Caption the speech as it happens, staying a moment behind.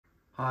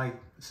Hi,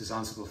 this is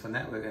Ansible for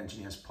Network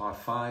Engineers Part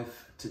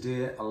 5.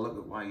 Today I'll look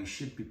at why you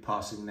should be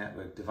parsing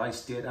network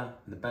device data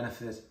and the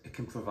benefit it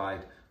can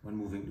provide when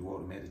moving to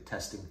automated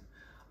testing.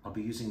 I'll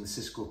be using the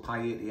Cisco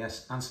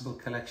Pyats Ansible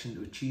collection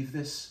to achieve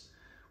this.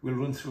 We'll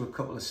run through a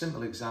couple of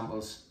simple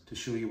examples to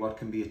show you what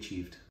can be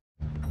achieved.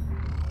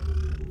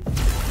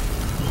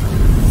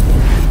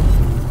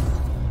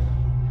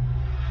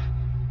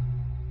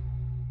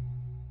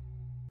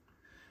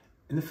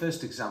 In the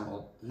first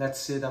example, let's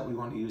say that we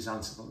want to use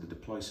Ansible to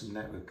deploy some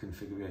network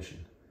configuration.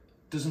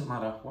 It doesn't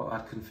matter what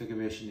that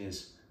configuration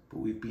is, but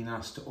we've been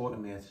asked to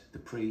automate the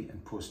pre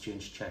and post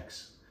change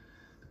checks.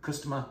 The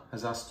customer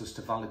has asked us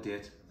to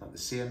validate that the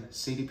same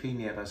CDP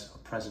neighbours are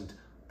present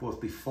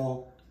both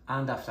before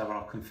and after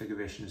our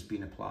configuration has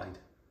been applied.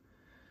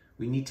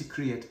 We need to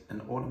create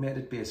an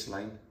automated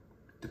baseline,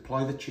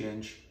 deploy the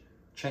change,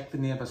 check the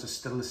neighbours are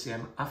still the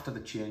same after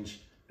the change,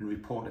 and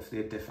report if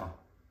they differ.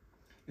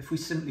 If we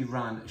simply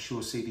ran a show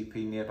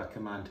CDP neighbour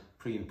command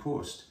pre and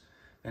post,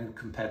 then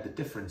compared the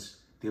difference,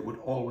 they would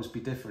always be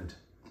different.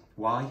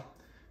 Why?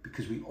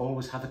 Because we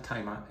always have a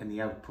timer in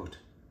the output.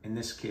 In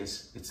this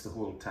case, it's the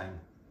hold time.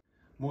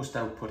 Most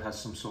output has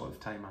some sort of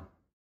timer.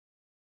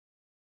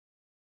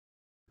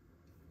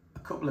 A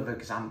couple of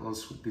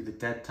examples would be the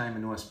dead time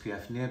in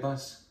OSPF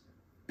neighbours,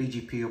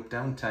 BGP up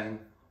down time,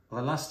 or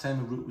the last time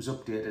a route was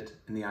updated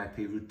in the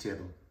IP route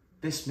table.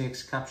 This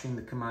makes capturing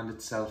the command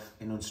itself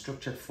in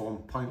unstructured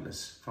form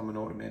pointless from an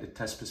automated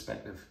test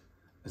perspective,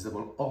 as there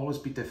will always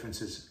be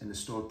differences in the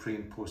stored pre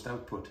and post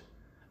output,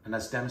 and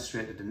as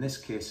demonstrated in this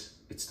case,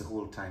 it's the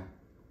hold time.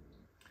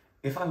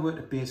 If I were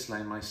to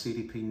baseline my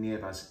CDP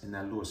neighbours in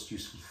their lowest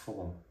useful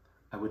form,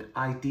 I would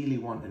ideally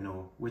want to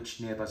know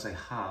which neighbours I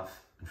have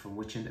and from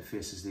which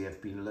interfaces they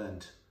have been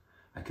learned.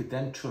 I could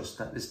then trust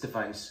that this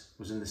device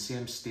was in the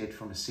same state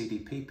from a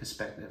CDP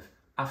perspective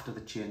after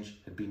the change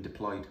had been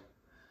deployed.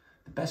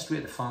 The best way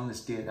to farm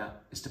this data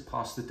is to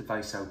parse the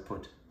device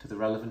output to the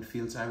relevant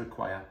fields I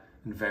require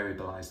and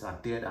variabilize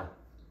that data.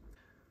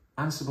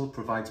 Ansible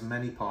provides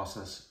many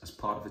parsers as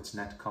part of its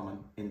NetCommon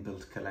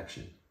inbuilt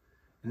collection.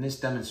 In this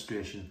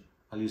demonstration,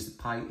 I'll use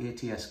the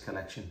Pyats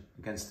collection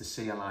against the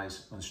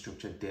CLI's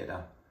unstructured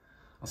data.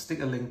 I'll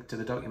stick a link to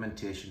the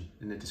documentation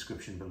in the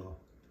description below.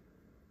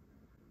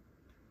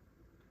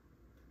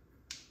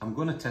 I'm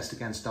going to test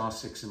against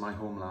R6 in my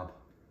home lab.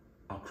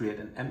 I'll create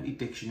an empty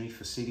dictionary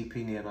for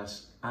CDP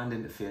neighbours and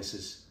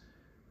interfaces,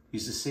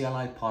 use the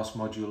CLI parse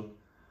module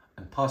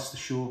and parse the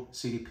show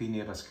CDP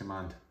neighbours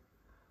command.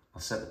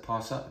 I'll set the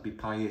parser to be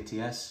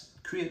Pyats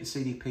and create the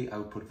CDP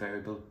output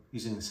variable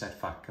using the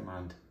setFact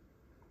command.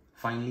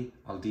 Finally,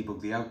 I'll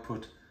debug the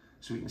output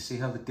so we can see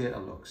how the data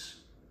looks.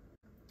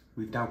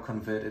 We've now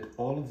converted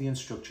all of the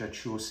unstructured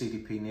show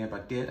CDP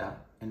neighbour data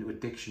into a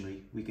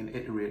dictionary we can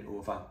iterate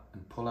over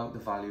and pull out the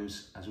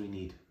values as we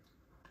need.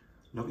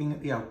 Looking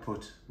at the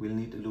output, we'll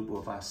need to loop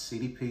over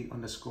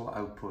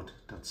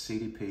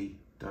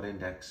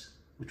cdp_output.cdp.index,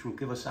 which will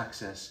give us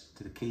access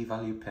to the key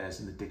value pairs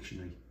in the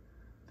dictionary.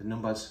 The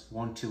numbers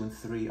 1, 2 and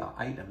 3 are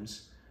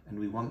items, and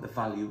we want the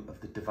value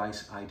of the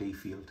device ID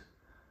field.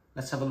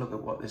 Let's have a look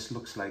at what this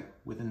looks like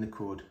within the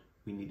code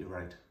we need to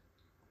write.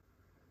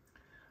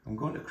 I'm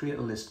going to create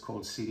a list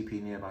called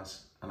CDP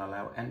neighbours and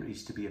allow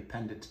entries to be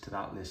appended to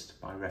that list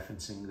by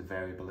referencing the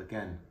variable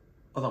again.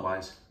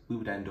 Otherwise, we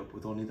would end up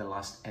with only the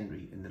last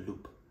entry in the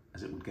loop,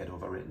 as it would get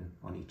overwritten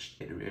on each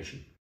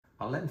iteration.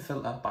 I'll then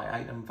filter by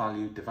item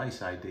value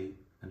device ID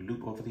and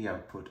loop over the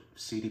output of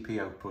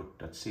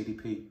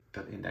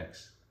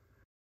cdp_output.cdp.index.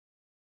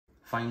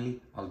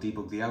 Finally, I'll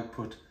debug the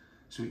output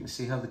so we can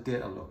see how the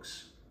data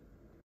looks.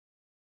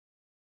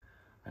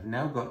 I've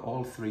now got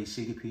all three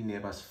CDP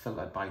neighbours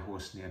filtered by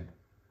hostname.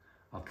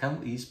 I'll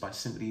count these by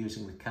simply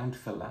using the count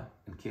filter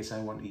in case I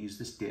want to use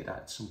this data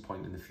at some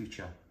point in the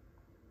future.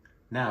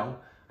 Now,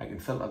 I can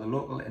filter the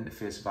local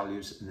interface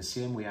values in the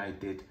same way I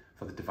did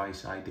for the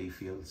device ID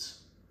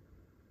fields.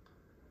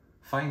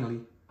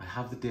 Finally, I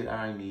have the data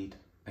I need.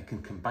 I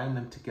can combine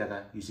them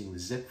together using the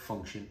zip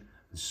function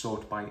and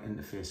sort by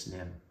interface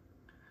name.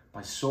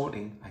 By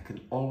sorting, I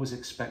can always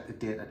expect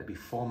the data to be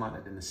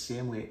formatted in the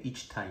same way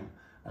each time,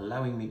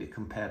 allowing me to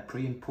compare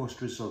pre and post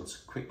results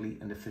quickly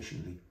and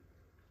efficiently.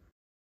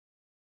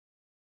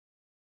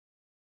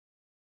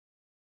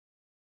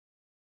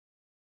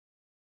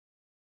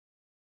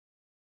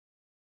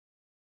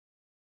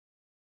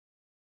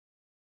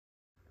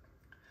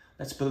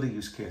 Let's build a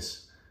use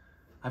case.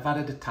 I've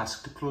added a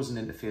task to close an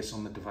interface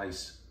on the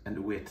device and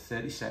to wait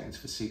 30 seconds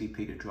for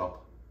CDP to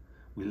drop.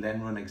 We'll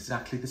then run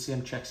exactly the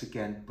same checks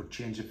again, but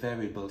change the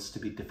variables to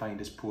be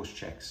defined as post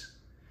checks.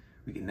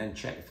 We can then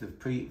check if the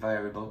pre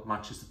variable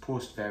matches the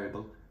post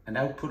variable and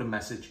output a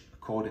message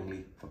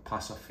accordingly for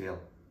pass or fail.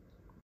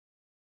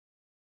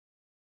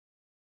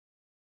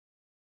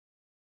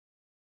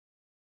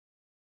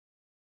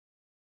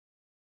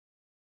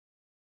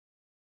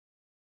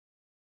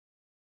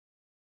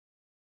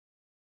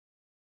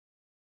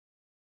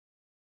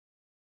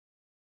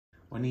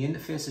 When the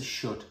interface is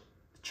shut,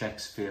 the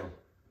checks fail.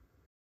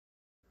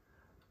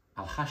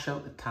 I'll hash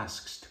out the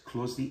tasks to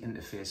close the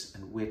interface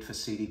and wait for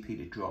CDP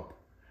to drop.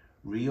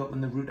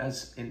 reopen the root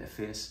as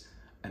interface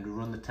and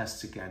run the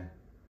tests again.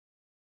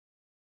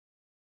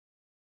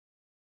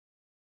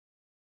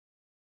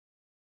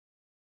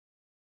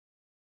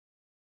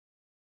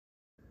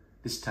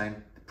 This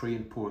time the pre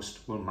and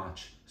post will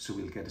match, so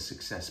we'll get a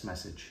success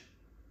message.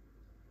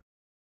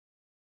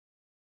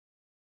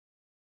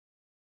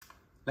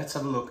 Let's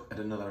have a look at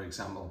another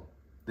example,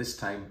 this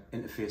time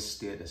interface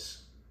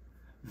status.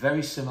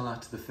 Very similar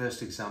to the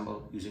first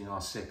example using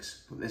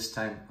R6, but this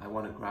time I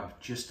want to grab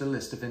just a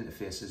list of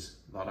interfaces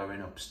that are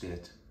in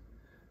upstate.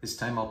 This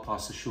time I'll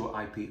pass the show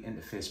IP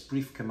interface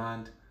brief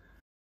command.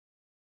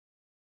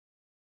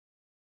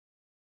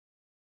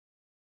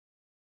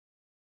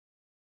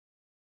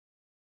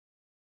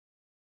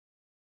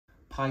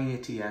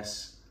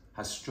 Pyats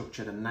has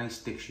structured a nice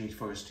dictionary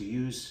for us to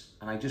use,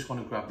 and I just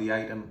want to grab the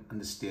item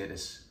and the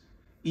status.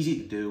 Easy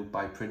to do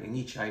by printing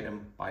each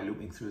item by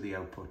looping through the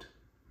output.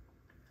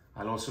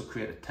 I'll also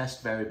create a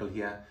test variable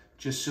here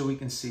just so we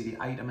can see the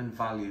item and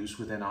values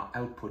within our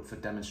output for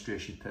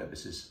demonstration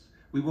purposes.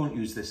 We won't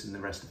use this in the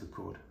rest of the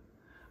code.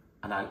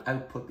 And I'll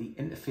output the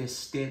interface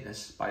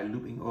status by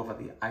looping over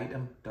the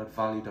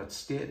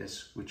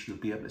item.value.status, which you'll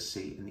be able to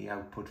see in the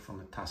output from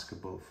the task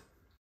above.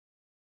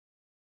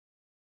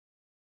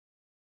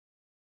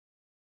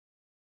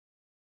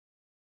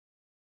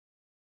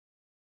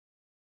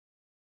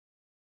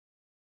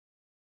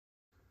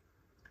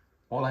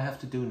 All I have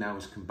to do now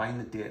is combine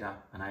the data,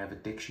 and I have a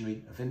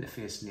dictionary of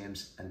interface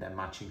names and their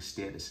matching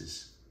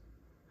statuses.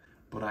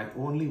 But I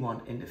only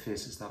want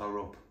interfaces that are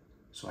up,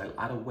 so I'll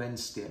add a when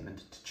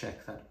statement to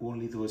check that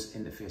only those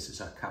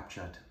interfaces are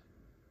captured.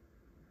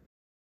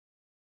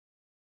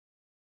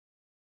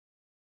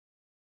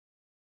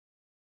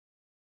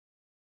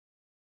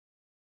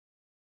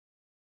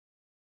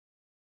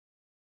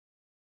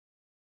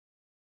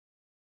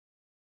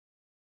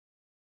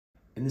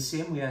 In the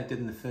same way I did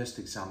in the first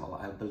example,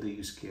 I'll build a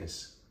use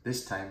case.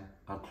 This time,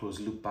 I'll close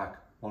loopback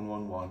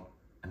 111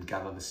 and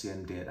gather the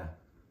same data,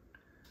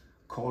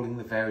 calling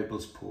the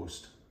variable's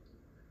post.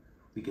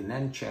 We can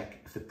then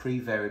check if the pre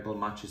variable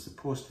matches the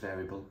post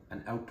variable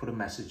and output a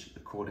message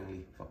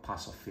accordingly for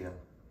pass or fail.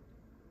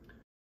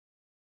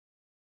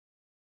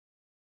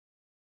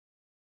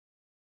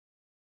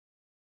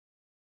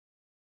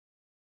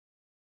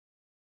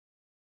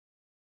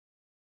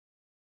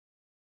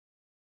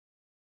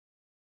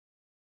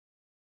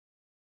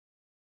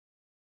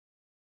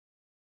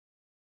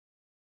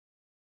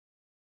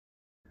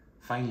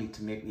 Finally,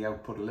 to make the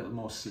output a little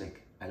more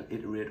slick, I'll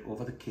iterate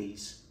over the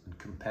keys and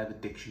compare the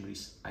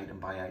dictionaries item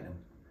by item.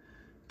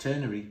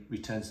 Ternary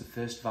returns the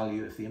first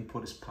value if the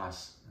input is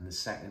pass and the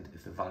second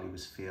if the value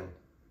is fail,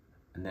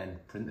 and then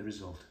print the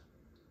result.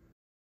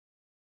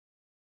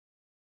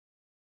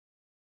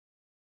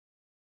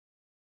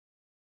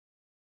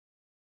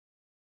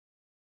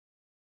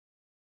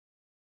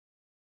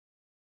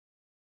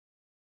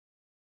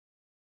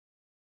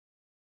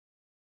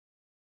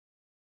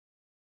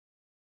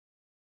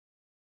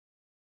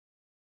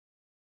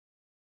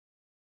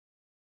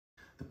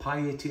 The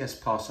Pyats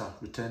parser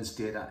returns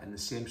data in the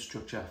same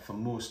structure for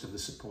most of the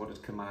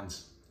supported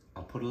commands.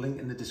 I'll put a link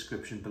in the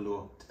description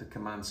below to the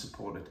commands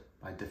supported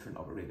by different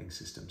operating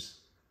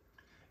systems.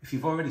 If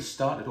you've already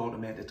started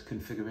automated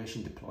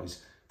configuration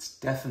deploys, it's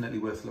definitely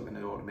worth looking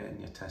at automating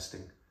your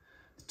testing.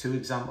 The two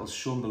examples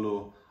shown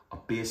below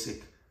are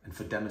basic and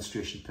for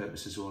demonstration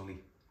purposes only.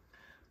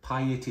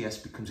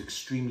 Pyats becomes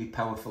extremely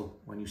powerful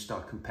when you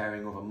start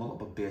comparing over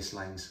multiple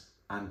baselines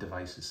and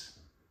devices.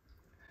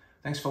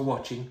 Thanks for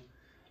watching.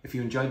 If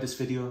you enjoyed this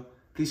video,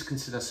 please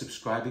consider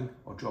subscribing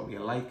or drop me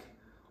a like.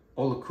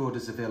 All the code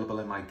is available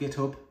in my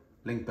GitHub,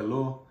 link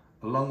below,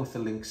 along with the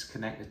links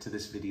connected to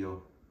this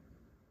video.